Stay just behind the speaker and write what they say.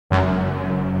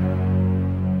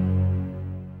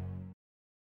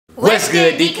What's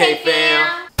good, DK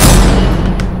fam?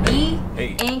 D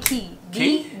and key.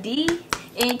 D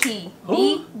and key.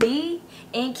 D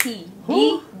and key.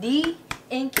 D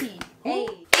and key. Hey.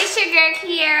 It's your girl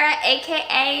Kiera,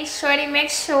 aka Shorty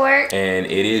McShort. And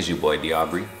it is your boy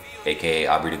Diabri, aka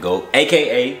Aubrey the Goat,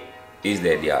 aka is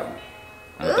that Diabri.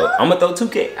 I'm gonna throw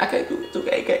 2K. I can't do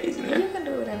 2K AKs in there. You can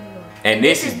do whatever you want. And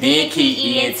this is D and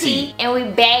Key ENT. And we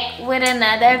back with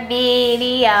another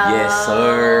video. Yes,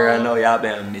 sir. I know y'all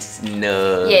been missing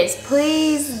us. Yes,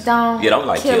 please don't. Yeah, don't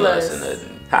like kill us or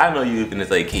nothing. How I know you finna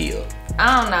say kill?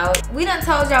 I don't know. We done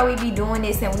told y'all we be doing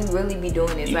this and we really be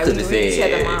doing this. You like we coulda read each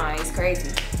said other minds. It's crazy.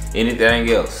 Anything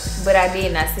else? But I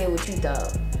did not say what you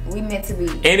thought. We meant to be.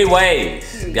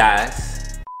 Anyways,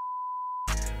 guys,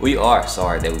 we are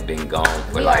sorry that we've been gone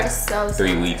for like so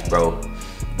 3 weeks, bro.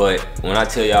 But when I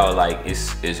tell y'all, like,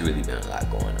 it's really been a lot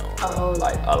going on. Oh,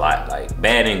 like a lot, like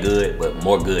bad and good, but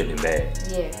more good than bad.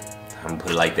 Yeah. I'm gonna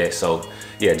put it like that. So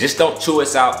yeah, just don't chew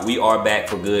us out. We are back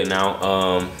for good now.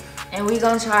 And we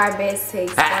gonna try our best to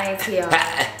explain to y'all.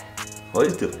 What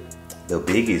is the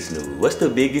biggest news? What's the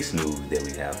biggest news that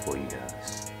we have for you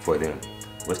guys? For them?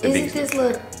 What's the biggest this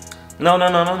news? No.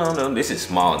 This is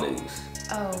small news.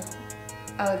 Oh,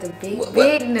 the big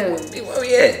news. Where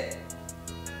we at?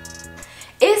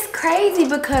 It's crazy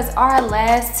because our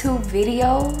last 2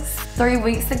 videos 3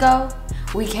 weeks ago,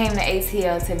 we came to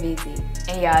ATL to visit,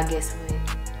 and y'all guess what?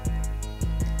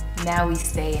 Now we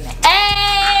stay in the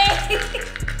A.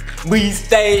 We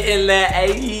stay in the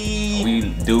A. We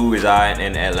do reside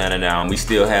in Atlanta now. We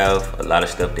still have a lot of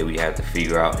stuff that we have to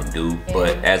figure out and do. Yeah.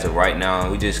 But as of right now,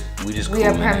 we just we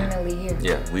are permanently here.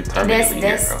 Yeah, we permanently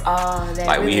here. That's all that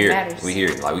like really we here. matters. We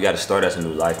here. Like we got to start us a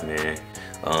new life, man.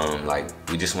 Like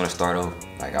we just want to start over.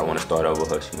 Like I want to start over with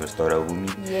her. She want to start over with me.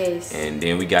 Yes. And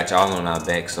then we got y'all on our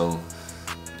back. So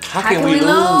how can we lose?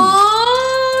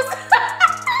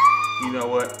 You know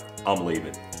what? I'm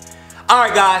leaving. All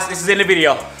right, guys. This is in the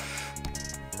video.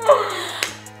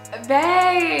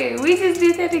 Babe, we just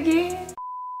did that again.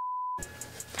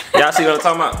 Y'all see what I'm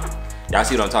talking about? Y'all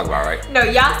see what I'm talking about, right? No,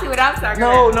 y'all see what I'm talking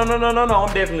about. No.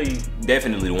 I'm definitely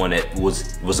the one that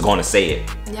was going to say it.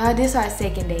 Y'all, this our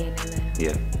second day in Atlanta.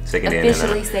 Yeah, second day in Atlanta.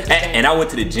 Officially second day. And I went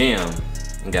to the gym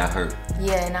and got hurt.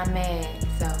 Yeah, and I'm mad,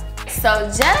 So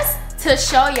just to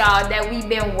show y'all that we've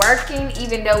been working,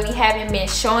 even though we haven't been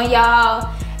showing y'all,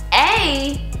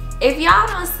 if y'all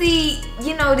don't see,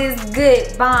 you know, this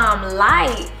good bomb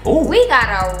light, ooh, we got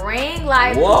a ring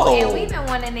light. Whoa. And we've been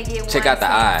wanting to get check out the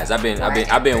eyes. I've been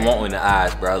wanting the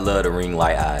eyes, bro. I love the ring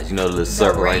light eyes. You know the little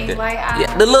circle right there.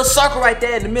 Yeah, the little circle right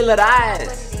there in the middle of the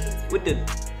eyes. With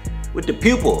the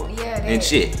pupil and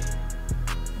shit.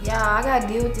 Yeah, I gotta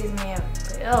deal with this man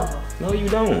forever. No, you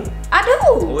don't. I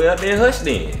do. Well, then hush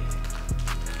then.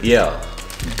 Yeah,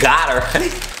 got her.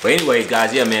 But anyways,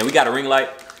 guys, yeah, man, we got a ring light.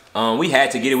 We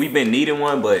had to get it. We've been needing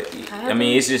one, but I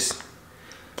mean, it's just.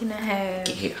 Can I have?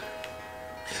 Yeah.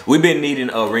 We've been needing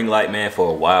a ring light, man, for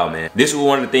a while, man. This is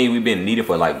one of the things we've been needing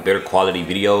for like better quality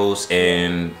videos.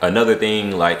 And another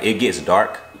thing, like it gets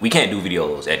dark. We can't do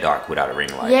videos at dark without a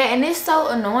ring light. Yeah, and it's so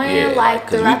annoying, yeah, like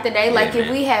throughout the day. Like if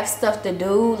man. we have stuff to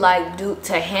do, like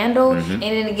to handle, and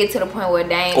then it get to the point where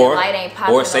dang, the light ain't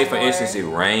popping. Or say for instance, it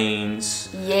rains.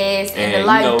 Yes, and the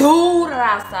light dude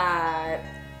outside.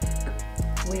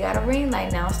 We got a ring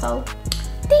light now, so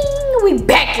ding, we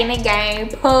back in the game,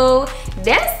 Pooh.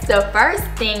 That's the first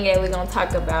thing that we're gonna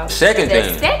talk about. The second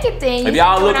thing, if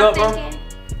y'all look up, bro,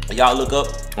 y'all look up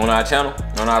on our channel,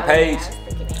 on our page,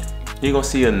 you're gonna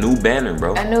see a new banner,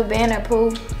 bro. A new banner,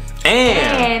 Pooh.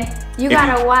 And you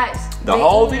gotta watch the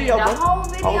whole video, bro. The whole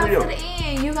video to the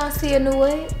end. You gonna see a new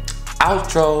what?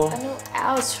 Outro. A new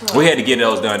outro. We had to get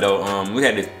those done though. We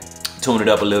had to tune it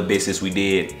up a little bit since we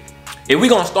did. If we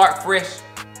gonna start fresh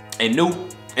and new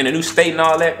in a new state and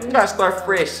all that, we gotta start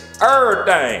fresh.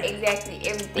 Everything. Exactly,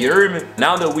 everything. You heard me?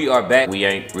 Now that we are back, we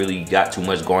ain't really got too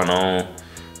much going on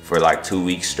for like 2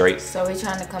 weeks straight. So we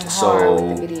trying to come hard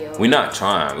with the video. We not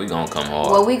trying, we gonna come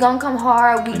hard. Well, we gonna come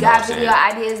hard. We got video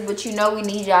ideas, but you know we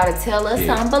need y'all to tell us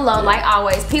something below. Like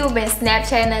always, people been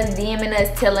Snapchatting us, DMing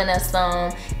us, telling us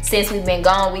some since we've been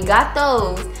gone. We got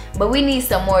those, but we need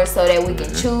some more so that we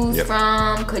can choose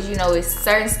from. Cause you know it's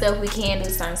certain stuff we can do,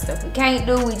 certain stuff we can't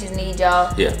do. We just need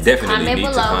y'all. Yeah, definitely comment need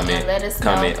below to comment and let us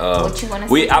know what you want to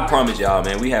see. I promise y'all,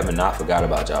 man, we haven't not forgot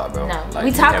about y'all, bro. No, like,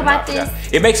 we talk about this.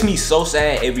 It makes me so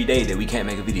sad every day that we can't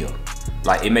make a video.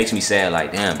 Like it makes me sad,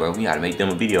 like damn, bro, we gotta make them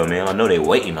a video, man. I know they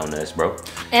waiting on us, bro.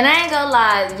 And I ain't gonna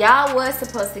lie, y'all was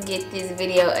supposed to get this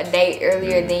video a day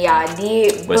earlier than y'all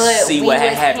did, but see we what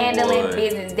was happened handling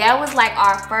business. That was like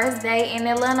our first day in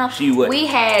Atlanta. We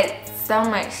had So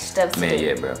much stuff to Man, do.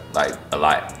 yeah, bro. Like, a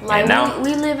lot. Like, and now,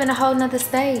 we live in a whole nother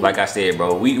stage. like I said,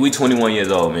 bro, we 21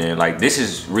 years old, man. Like, this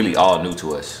is really all new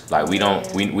to us. Like, we're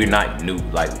not new.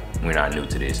 Like, we're not new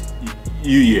to this.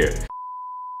 Yeah.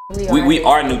 We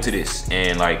are new to this,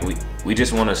 and like we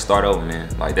just want to start over, man.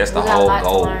 Like, that's the whole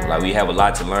goal. Like, we have a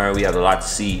lot to learn. We have a lot to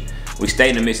see. We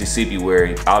stayed in Mississippi,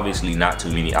 where obviously not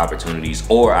too many opportunities,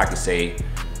 or I could say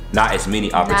not as many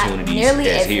opportunities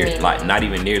as here. Like, not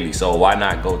even nearly. So why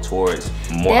not go towards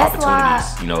more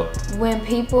opportunities? You know, when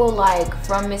people like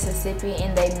from Mississippi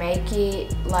and they make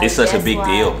it, like, it's such a big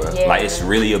deal, bro. Yeah. Like, it's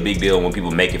really a big deal when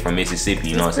people make it from Mississippi.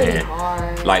 You know what I'm saying?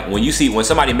 Hard. Like, when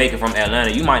somebody make it from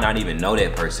Atlanta, you might not even know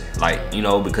that person. Like, you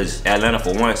know, because Atlanta,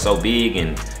 for one, is so big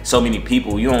and so many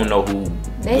people, you don't know who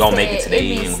gonna make it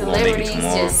today and who gonna make it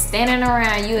tomorrow. Just standing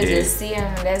around you and just see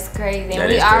them. That's crazy. And that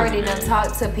we already crazy, done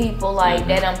talked to people like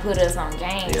that done put us on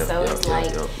game. So it's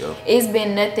like it's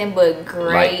been nothing but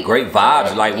great, like, great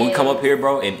vibes. Like, we come up here,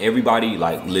 bro, and everybody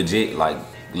like legit like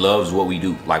loves what we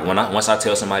do. Like, once I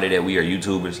tell somebody that we are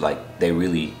YouTubers, like, they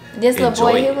really this little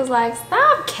boy, he was like,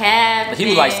 stop capping. He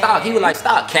was like, stop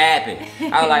capping.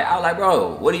 I was like,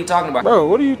 bro, what are you talking about? Bro,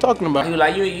 what are you talking about? He was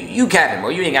like, you capping, bro.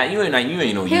 You ain't no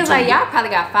YouTuber. He was like, y'all probably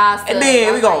got 5 subs. And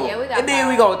then we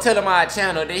gonna tell him our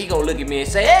channel. Then he gonna look at me and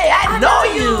say, hey, I know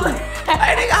you.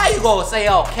 Hey, nigga, how you gonna say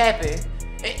all capping?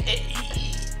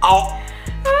 If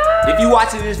you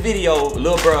watching this video,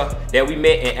 little bro that we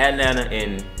met in Atlanta,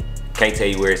 and can't tell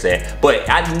you where it's at, but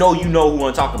I know you know who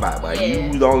I'm talking about, boy. Yeah.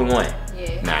 You the only one.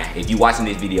 Yeah. Nah, if you watching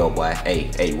this video, boy,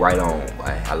 hey, right on,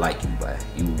 boy. I like you, boy.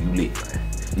 You lit, boy.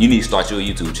 You need to start your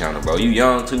YouTube channel, bro. You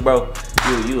young too, bro.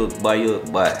 You, bye.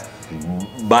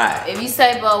 If you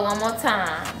say "bro" one more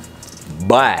time,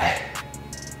 bye.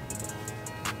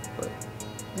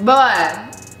 boy.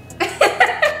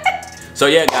 So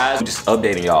yeah, guys, we just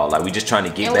updating y'all. Like, we just trying to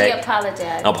get back. We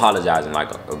apologizing, like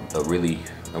we really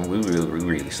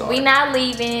sorry. We not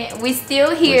leaving. We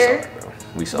still here.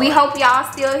 We sorry. We hope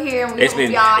y'all still here. And it's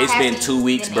been 2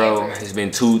 weeks, bro. It's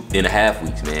been 2.5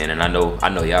 weeks, man. And I know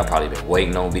y'all probably been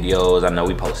waiting on videos. I know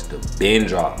we posted the bin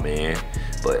drop, man.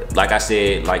 But like I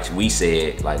said, like we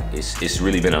said, like it's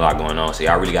really been a lot going on. So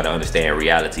y'all really got to understand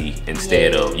reality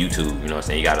instead of YouTube. You know what I'm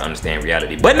saying? You got to understand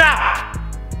reality. But nah,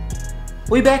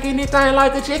 we back in this thing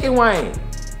like a chicken wing.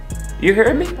 You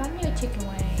heard me? Buy me a chicken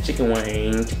wing. Chicken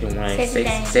wing.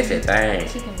 Sexy thing.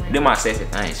 Them my sexy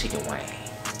things, chicken wing.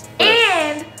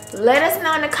 And let us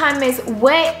know in the comments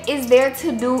what is there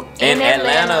to do in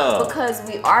Atlanta, because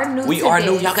we are new.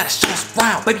 Y'all gotta show us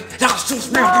around, baby. Y'all show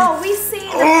us around. No, we seen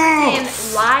the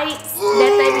freaking lights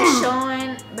that they be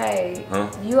showing, babe. Huh?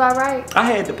 You alright? I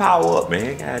had to power up,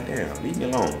 man. Goddamn, leave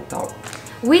me alone. Talk.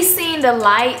 We seen the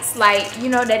lights, like, you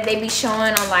know, that they be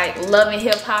showing on like Love and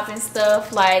Hip Hop and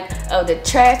stuff, like of the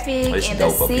traffic in the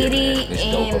city,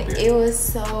 and it was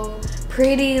so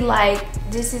pretty. Like,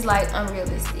 this is like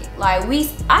unrealistic. Like,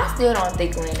 I still don't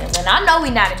think we're in Atlanta. I know we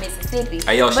not in Mississippi.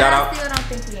 Hey, yo, shout out. I still don't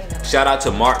think we in Atlanta. Shout out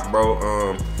to Mark,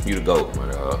 bro. You the GOAT,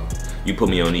 man. You put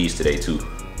me on these today too.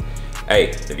 Hey,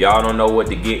 if y'all don't know what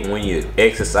to get when you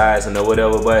exercising or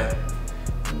whatever, but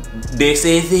this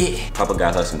is it. Papa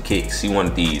got her some kicks. She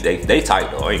wanted these. They tight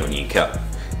though. I ain't gonna even count.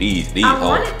 These I hard.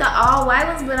 wanted the all white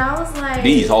ones, but I was like,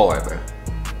 these hard, bro.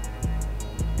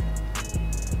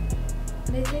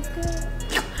 They taste good.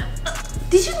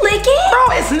 Did you lick it?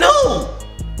 Bro, it's new.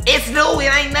 It's new.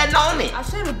 It ain't nothing on it. I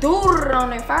should have doodled it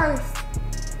on it first.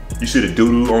 You should have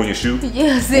doodled on your shoe?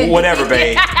 Yes. Whatever,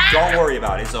 babe. Don't worry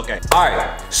about it. It's okay. All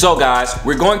right. So, guys,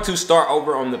 we're going to start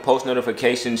over on the post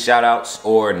notification shoutouts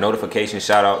or notification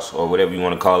shoutouts or whatever you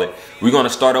want to call it. We're going to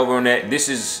start over on that. This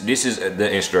is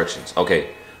the instructions.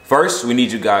 Okay. First, we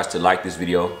need you guys to like this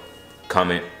video,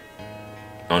 comment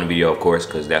on the video, of course,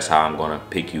 because that's how I'm going to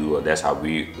pick you, or that's how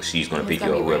she's going to pick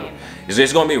you, or whoever.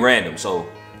 It's going to be random. So,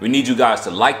 we need you guys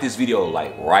to like this video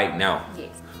like right now. Yes.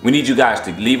 We need you guys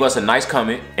to leave us a nice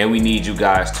comment, and we need you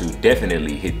guys to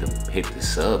definitely hit the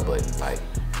sub button. Like,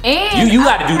 and you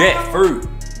got to do that first.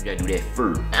 You got to do that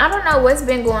first. I don't know what's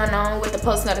been going on with the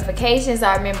post notifications.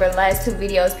 I remember the last 2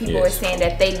 videos people were saying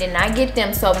that they did not get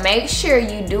them. So make sure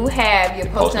you do have your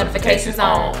post notifications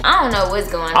on. I don't know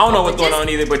what's going on. I don't know what's going on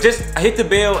either, but just hit the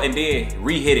bell and then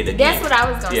re-hit it again. That's what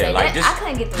I was gonna say. Like, I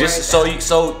couldn't get the just word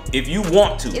so if you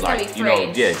want to, it's like, you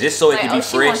know, just so it can be fresh.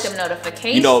 She wants them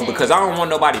notifications. You know, because I don't want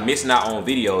nobody missing out on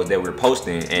videos that we're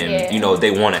posting, and you know,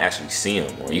 they want to actually see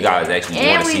them, or you guys actually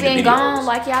want to see the videos. And we've been gone,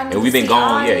 like y'all need and we've been to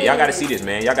gone. see Y'all got to see this,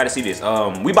 man. Y'all got to see this.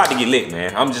 We about to get lit,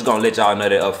 man. I'm just gonna let y'all know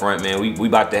that up front, man. We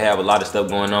about to have a lot of stuff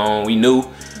going on. We knew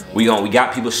we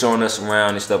got people showing us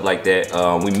around and stuff like that.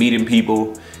 We meeting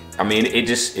people. I mean,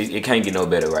 it can't get no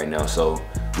better right now. So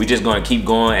We just gonna keep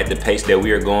going at the pace that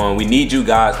we are going. We need you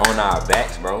guys on our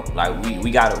backs, bro. Like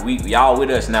y'all with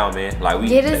us now, man. Like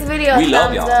give this video a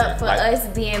thumbs up for like, us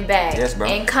being back. Yes, bro.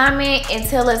 And comment and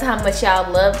tell us how much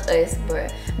y'all love us, bro.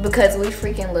 Because we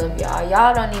freaking love y'all.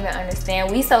 Y'all don't even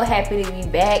understand. We so happy to be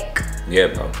back. Yeah,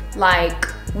 bro. Like,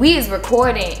 we is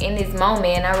recording in this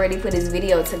moment and I already put this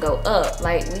video to go up.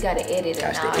 Like, we gotta edit it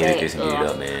and all that. This and get it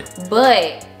up, man.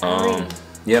 But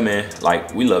yeah, man.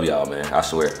 Like, we love y'all, man. I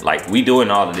swear. Like, we doing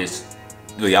all of this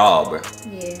for y'all, bro.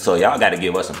 Yeah. So y'all got to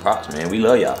give us some props, man. We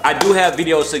love y'all. I do have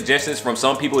video suggestions from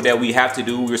some people that we have to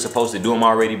do. We were supposed to do them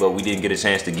already, but we didn't get a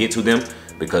chance to get to them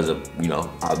because of, you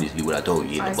know, obviously what I told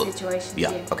you in the book. Situation.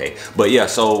 Yeah. Okay. But yeah,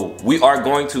 so we are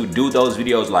going to do those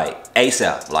videos like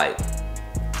ASAP. Like,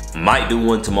 might do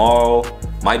one tomorrow,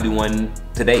 might do one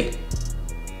today.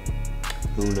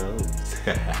 Who knows?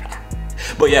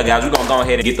 But yeah, guys, we're gonna go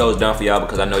ahead and get those done for y'all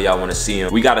because I know y'all wanna see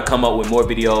them. We gotta come up with more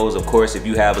videos. Of course, if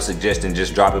you have a suggestion,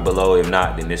 just drop it below. If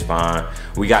not, then it's fine.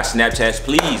 We got Snapchats.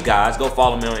 Please, guys, go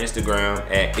follow me on Instagram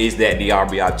at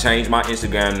isthatdrb. I've changed my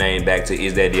Instagram name back to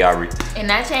isthatdrb.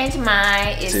 And I changed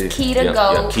mine. It's Key to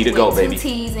Go. Key to Go, baby. 2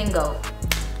 T's and Go.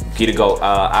 Key to Go.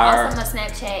 Also my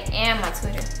Snapchat and my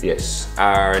Twitter. Yes,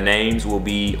 our names will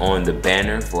be on the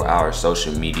banner for our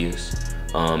social medias.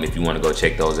 If you want to go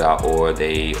check those out, or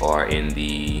they are in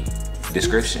the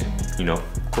description, you know,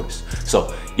 of course.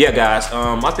 So yeah, guys,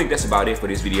 I think that's about it for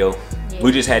this video. Yeah.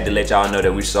 We just had to let y'all know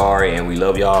that we're sorry and we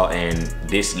love y'all, and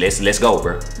this let's go,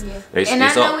 bro. Yeah. And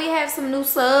I know we have some new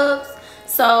subs,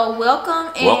 so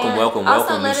welcome. And welcome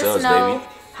let us know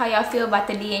how y'all feel about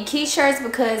the D and Key shirts,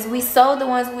 because we sold the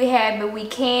ones we had, but we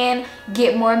can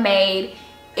get more made.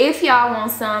 If y'all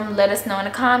want some, let us know in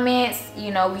the comments.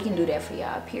 You know, we can do that for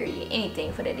y'all, period.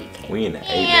 Anything for the DK. We in the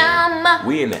A, man.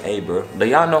 We in the A, bro. Do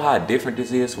y'all know how different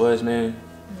this is for us, man?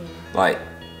 Yeah. Like,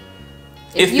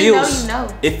 it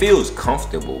feels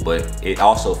comfortable, but it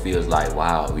also feels like,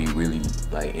 wow, we really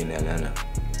like in Atlanta.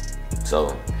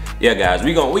 So yeah, guys,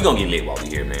 we gonna get lit while we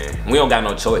here, man. We don't got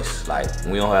no choice. Like,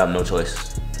 we don't have no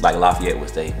choice. Like Lafayette would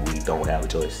say, we don't have a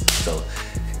choice. So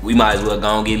we might as well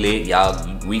go and get lit.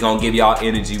 Y'all, we gonna give y'all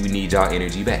energy. We need y'all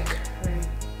energy back. Right.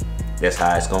 That's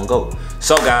how it's gonna go.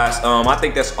 So guys, I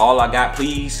think that's all I got.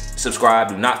 Please subscribe.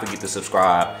 Do not forget to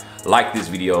subscribe. Like this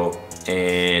video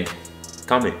and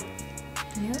comment.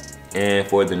 Yep. And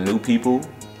for the new people,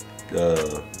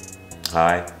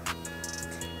 hi.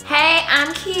 Hey,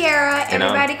 I'm Kiara.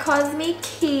 Everybody calls me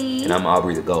Key. And I'm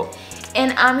Aubrey the GOAT.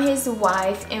 And I'm his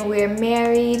wife, and we're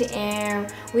married,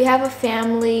 and we have a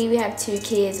family. We have 2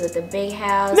 kids with a big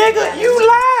house. Nigga, you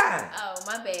lied. Oh,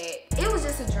 my bad. It was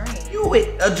just a dream. You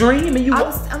a dream, and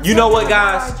you know what,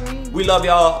 guys? We love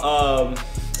y'all.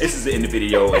 This is the end of the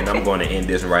video, and I'm going to end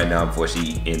this right now before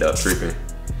she end up tripping.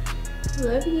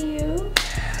 Love you.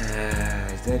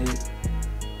 Is that it?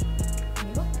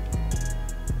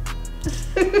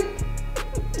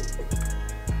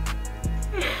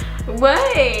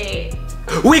 What?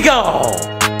 We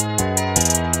gone.